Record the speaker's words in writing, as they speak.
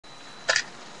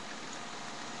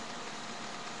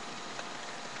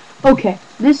Okay,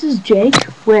 this is Jake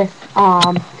with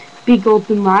Big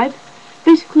Open Live.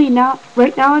 Basically,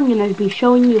 right now, I'm going to be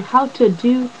showing you how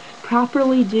to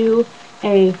properly do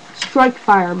a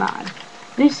strikefire mod.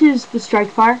 This is the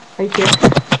strikefire right here.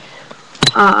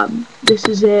 This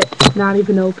is it, not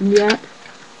even open yet.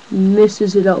 And this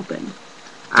is it open.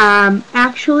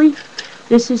 Actually,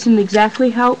 this isn't exactly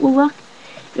how it will look.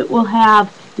 It will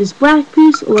have this black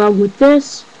piece along with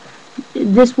this.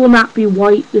 This will not be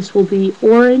white, this will be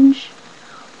orange,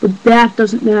 but that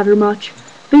doesn't matter much.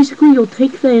 Basically, you'll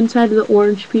take the inside of the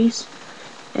orange piece,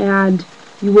 and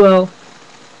you will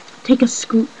take a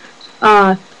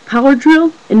power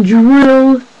drill and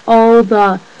drill all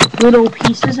the little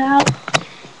pieces out.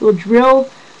 You'll drill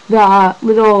the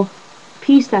little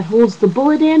piece that holds the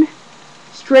bullet in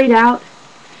straight out,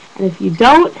 and if you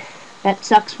don't, that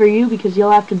sucks for you because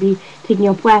you'll have to be taking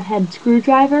a flathead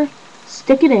screwdriver,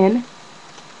 stick it in.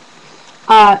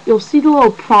 You'll see the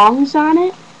little prongs on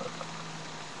it,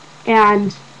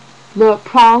 and the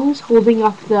prongs holding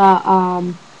up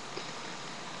the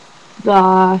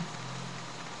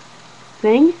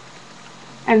thing,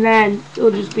 and then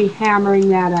you'll just be hammering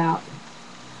that out.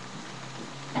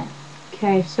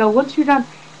 Okay, so once you're done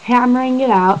hammering it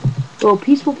out, the little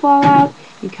piece will fall out.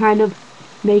 You kind of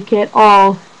make it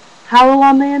all hollow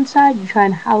on the inside. You try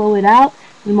and hollow it out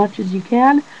as much as you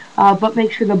can, but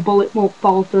make sure the bullet won't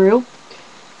fall through.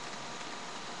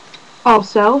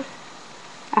 Also,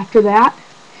 after that,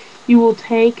 you will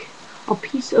take a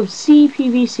piece of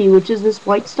CPVC, which is this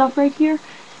white stuff right here,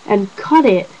 and cut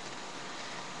it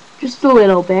just a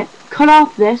little bit. Cut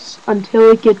off this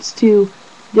until it gets to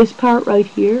this part right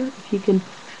here, if you can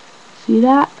see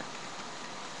that.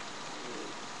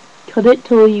 Cut it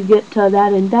till you get to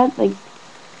that indent,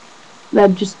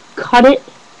 then just cut it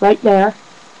right there,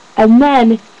 and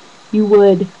then you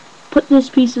would put this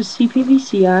piece of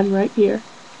CPVC on right here.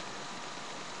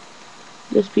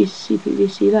 This piece of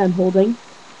CPVC that I'm holding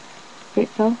right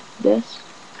now, this,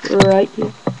 right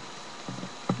here,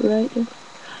 right here.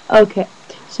 Okay,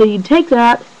 so you'd take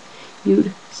that,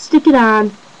 you'd stick it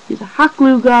on, use a hot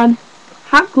glue gun,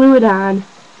 hot glue it on,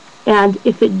 and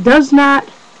if it does not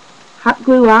hot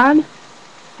glue on,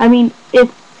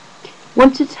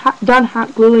 once it's done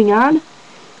hot gluing on,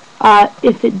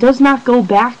 if it does not go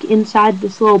back inside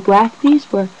this little black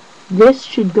piece where this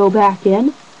should go back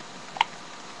in,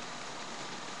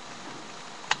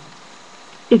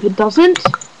 if it doesn't,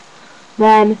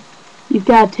 then you've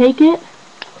got to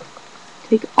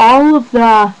take all of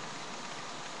the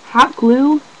hot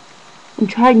glue and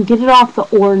try and get it off the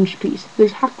orange piece. If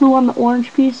there's hot glue on the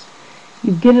orange piece,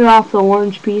 you get it off the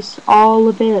orange piece, all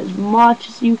of it, as much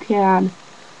as you can.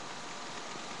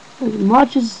 As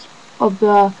much as of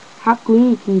the hot glue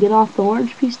you can get off the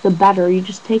orange piece, the better. You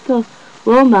just take a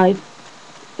little knife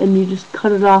and you just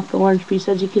cut it off the orange piece.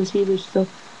 As you can see, there's still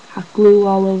hot glue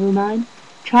all over mine.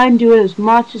 Try and do it as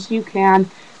much as you can,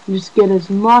 and just get as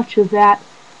much of that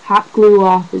hot glue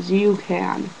off as you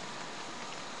can.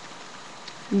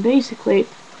 And basically,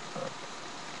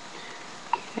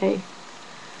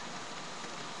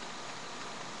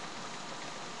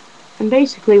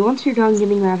 once you're done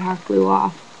getting that hot glue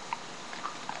off,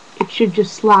 it should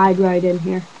just slide right in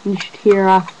here. You should hear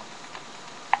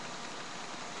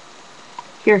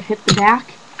it hit the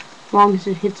back. As long as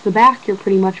it hits the back, you're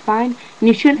pretty much fine. And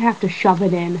you shouldn't have to shove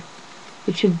it in.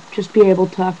 It should just be able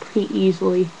to pretty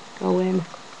easily go in.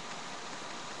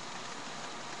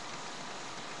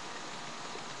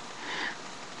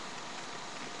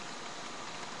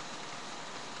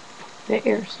 The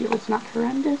air seal's not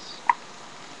horrendous.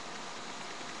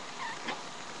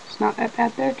 It's not that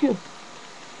bad there, too.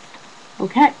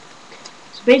 Okay.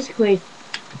 So basically,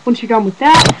 once you're done with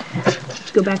that,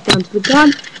 let's go back down to the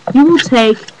gun. You will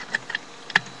take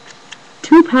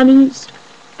 2 pennies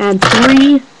and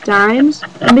 3 dimes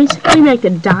and basically make a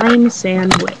dime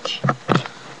sandwich.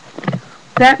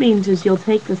 What that means is you'll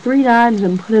take the 3 dimes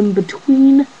and put them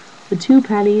between the 2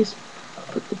 pennies.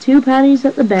 Put the 2 pennies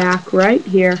at the back right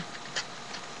here.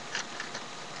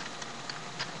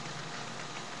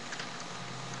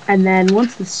 And then put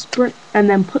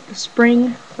the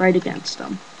spring right against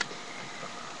them.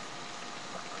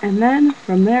 And then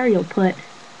from there you'll put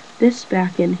this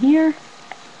back in here,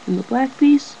 in the black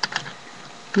piece.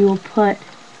 You will put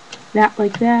that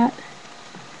like that,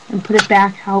 and put it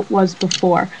back how it was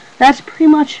before. That's pretty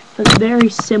much a very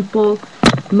simple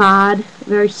mod, a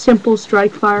very simple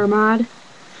strikefire mod.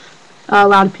 A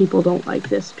lot of people don't like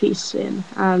this piece in.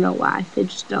 I don't know why, they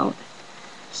just don't.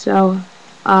 So,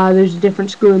 there's a different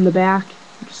screw in the back.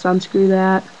 You just unscrew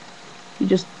that. You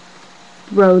just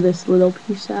throw this little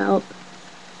piece out.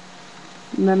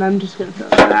 And then I'm just going to throw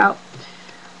that out.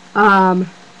 So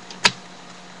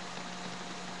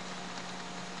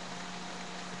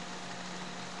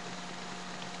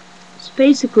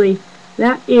basically,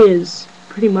 that is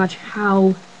pretty much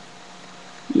how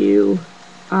you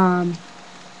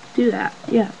do that.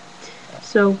 Yeah.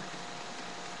 So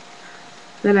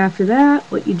then after that,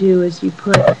 what you do is you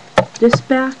put this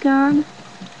back on,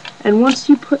 and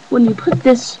when you put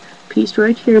this piece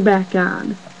right here back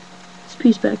on,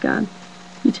 you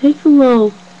take the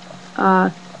little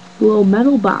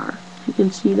metal bar. If you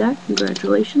can see that,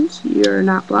 congratulations, you're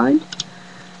not blind.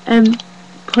 And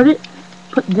put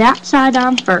that side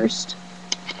on first,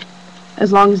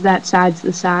 as long as that side's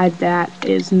the side that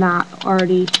is not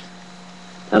already,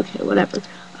 okay, whatever.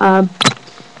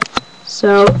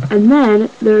 So, and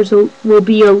then will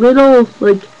be a little,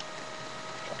 like,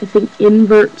 I think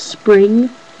invert spring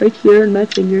right here in my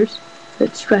fingers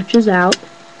that stretches out.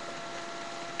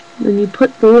 And then you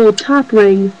put the little top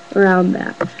ring around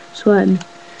that. So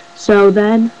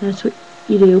then that's what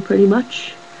you do pretty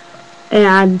much.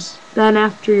 And then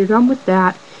after you're done with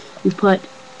that, you put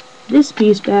this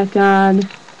piece back on,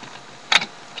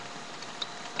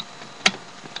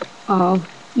 all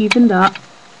evened up.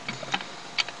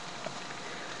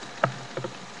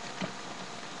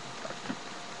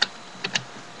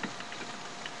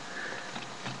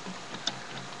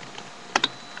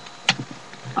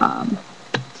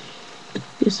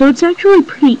 So it's actually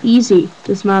pretty easy,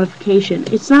 this modification.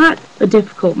 It's not a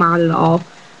difficult mod at all.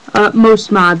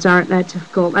 Most mods aren't that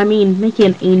difficult. I mean, making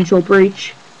an angel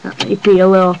breach might be a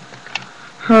little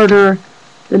harder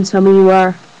than some of you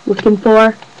are looking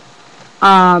for.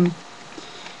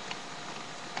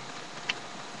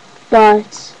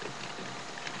 But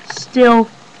still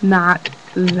not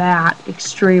that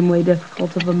extremely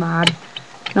difficult of a mod.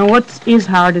 Now what is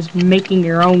hard is making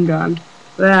your own gun.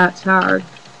 That's hard.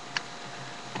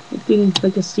 Making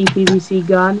like a CPVC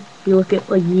gun. If you look at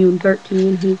like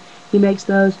Yoon13, he makes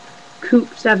those.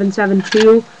 Coop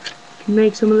 772 can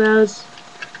make some of those.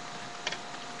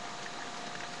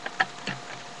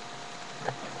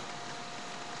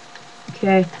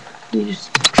 Okay, you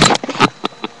just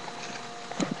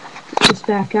put this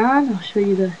back on. I'll show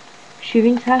you the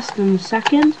shooting test in a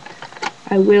second.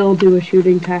 I will do a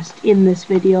shooting test in this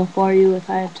video for you if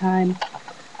I have time.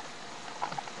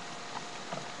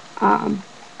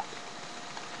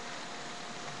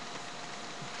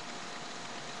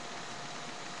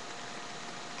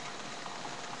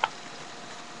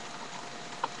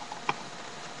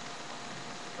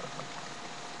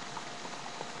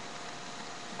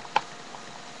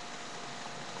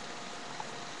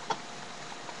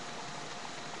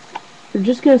 We're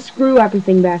just going to screw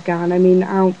everything back on. I mean,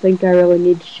 I don't think I really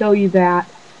need to show you that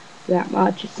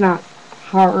much. It's not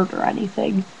hard or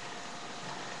anything.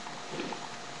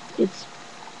 It's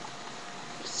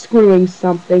screwing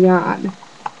something on.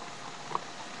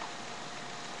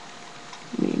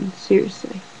 I mean,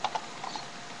 seriously.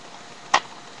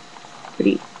 It's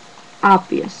pretty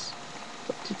obvious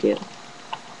what to do.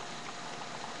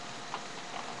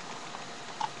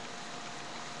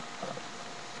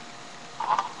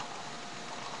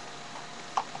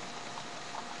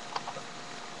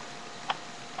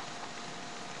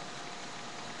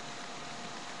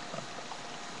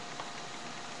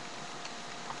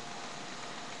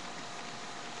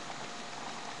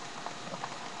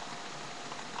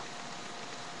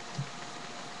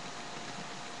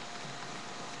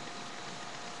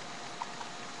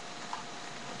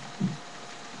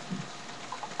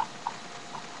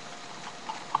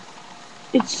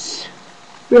 It's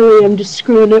really, I'm just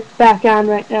screwing it back on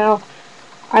right now.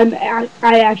 I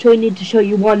actually need to show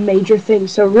you one major thing,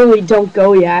 so really don't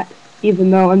go yet, even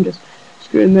though I'm just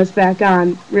screwing this back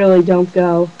on. Really don't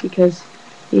go, because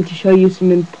I need to show you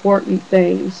some important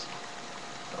things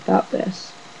about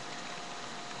this.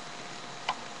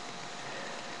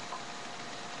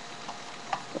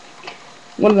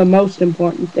 One of the most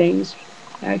important things,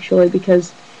 actually,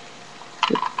 because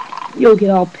you'll get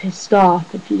all pissed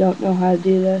off if you don't know how to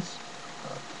do this.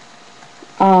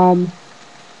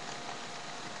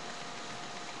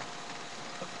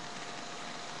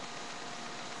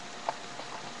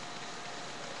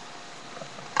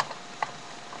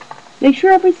 Make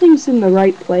sure everything's in the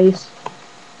right place.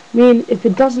 I mean, if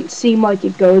it doesn't seem like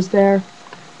it goes there,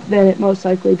 then it most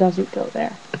likely doesn't go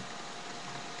there.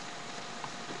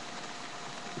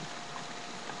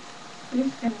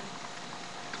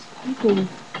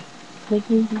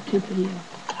 Making a YouTube video.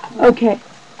 Okay.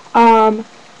 I'm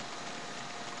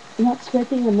not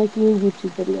swiping, I'm making a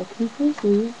YouTube video. Can you please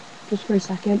leave? Just for a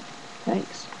second?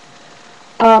 Thanks.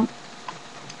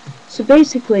 So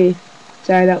basically,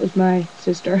 sorry, that was my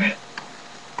sister.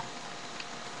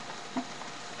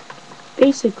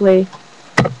 basically,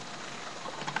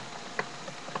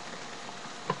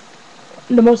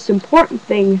 the most important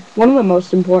thing, one of the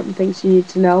most important things you need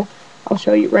to know, I'll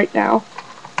show you right now,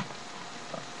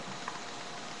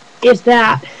 is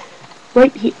that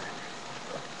right here.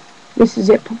 This is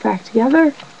it put back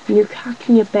together, and you're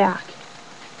cocking it back.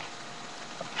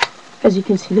 As you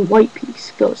can see, the white piece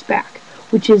goes back,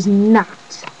 which is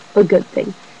not a good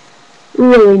thing.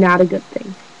 Really not a good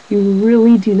thing. You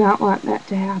really do not want that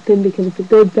to happen, because if it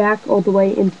goes back all the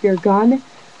way into your gun,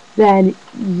 then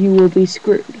you will be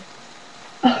screwed.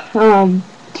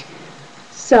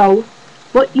 So,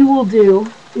 what you will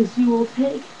do is you'll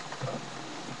take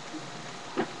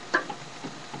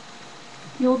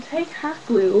hot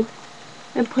glue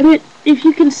and put it, if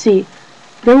you can see,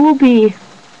 there will be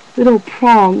little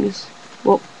prongs,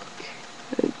 well,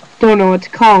 I don't know what to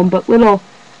call them, but little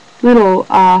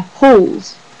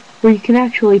holes where you can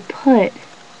actually put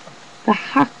the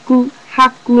hot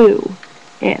glue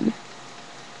in,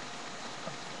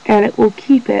 and it will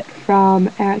keep it from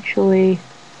actually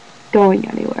going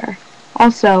anywhere.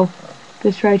 Also,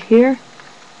 this right here,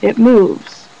 it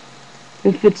moves.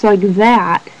 If it's like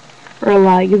that, or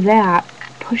like that,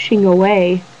 pushing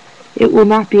away, it will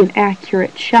not be an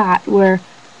accurate shot, where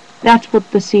that's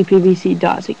what the CPVC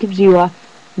does. It gives you a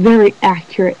very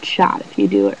accurate shot if you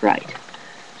do it right.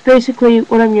 So basically,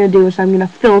 what I'm going to do is I'm going to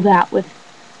fill that with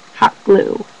hot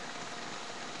glue.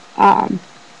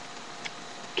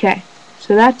 Okay,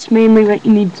 so that's mainly what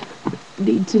you need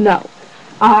to know.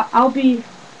 I'll be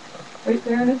right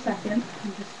there in a second.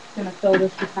 I'm just going to fill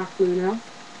this with hot glue now.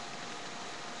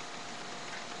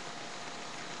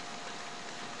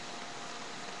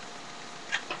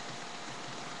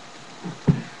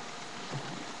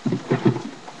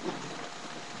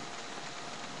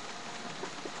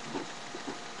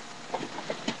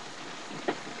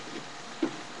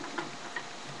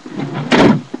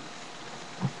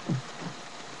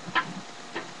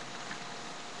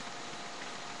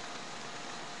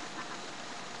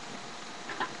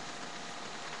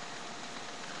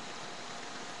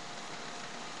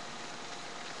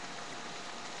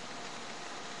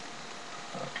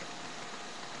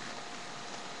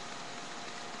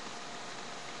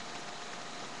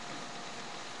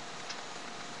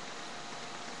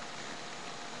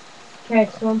 Okay,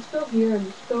 so I'm still here. I'm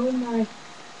just filling my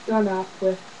gun up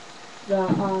with the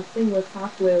thing with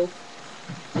hot glue,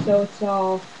 so it's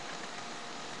all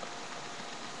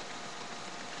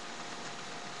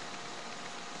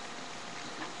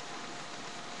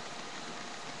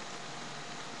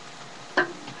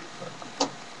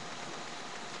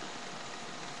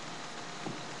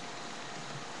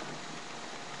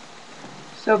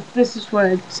so this is what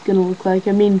it's gonna look like.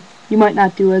 I mean, you might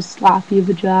not do as sloppy of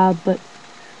a job, but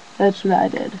that's what I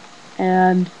did,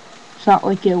 and it's not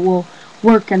like it will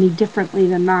work any differently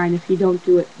than mine if you don't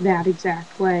do it that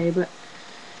exact way, but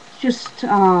it's just,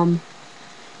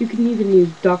 you can even use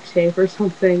duct tape or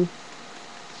something to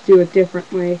do it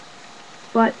differently,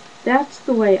 but that's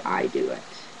the way I do it.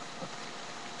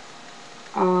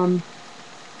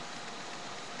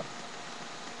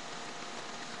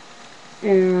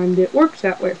 And it works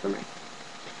that way for me.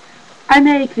 I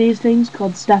make these things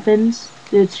called stuff-ins.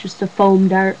 It's just a foam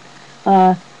dart,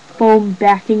 foam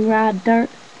backing rod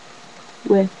dart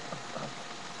with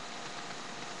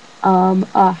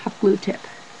a hot glue tip.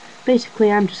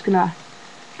 Basically, I'm just gonna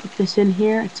put this in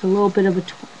here. It's a little bit of a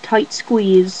tight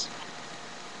squeeze,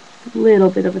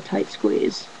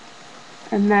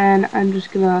 and then I'm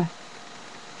just gonna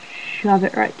shove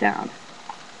it right down.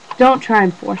 Don't try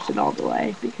and force it all the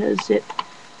way, because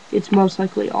it's most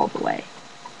likely all the way.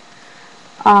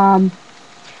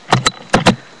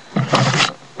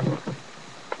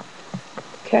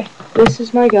 Okay, this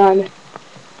is my gun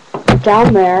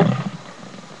down there,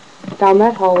 down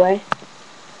that hallway.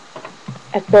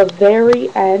 At the very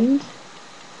end,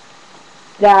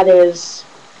 that is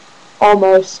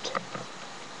almost,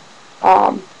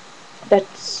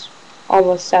 that's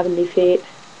almost 70 feet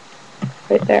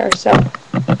right there. So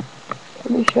let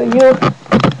me show you.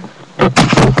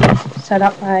 Set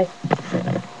up my,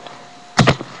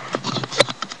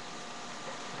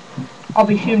 I'll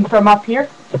be shooting from up here.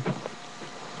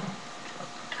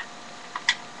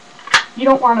 You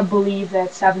don't want to believe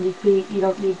that 70 feet, you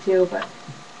don't need to, but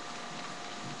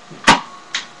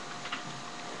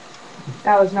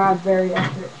that was not a very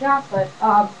accurate shot, but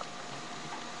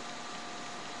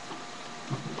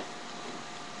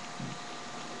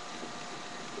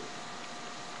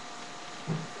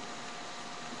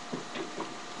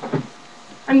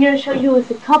I'm going to show you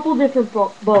with a couple different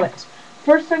bullets.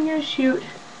 First, I'm going to shoot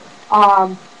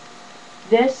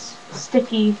this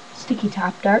sticky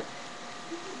top dart.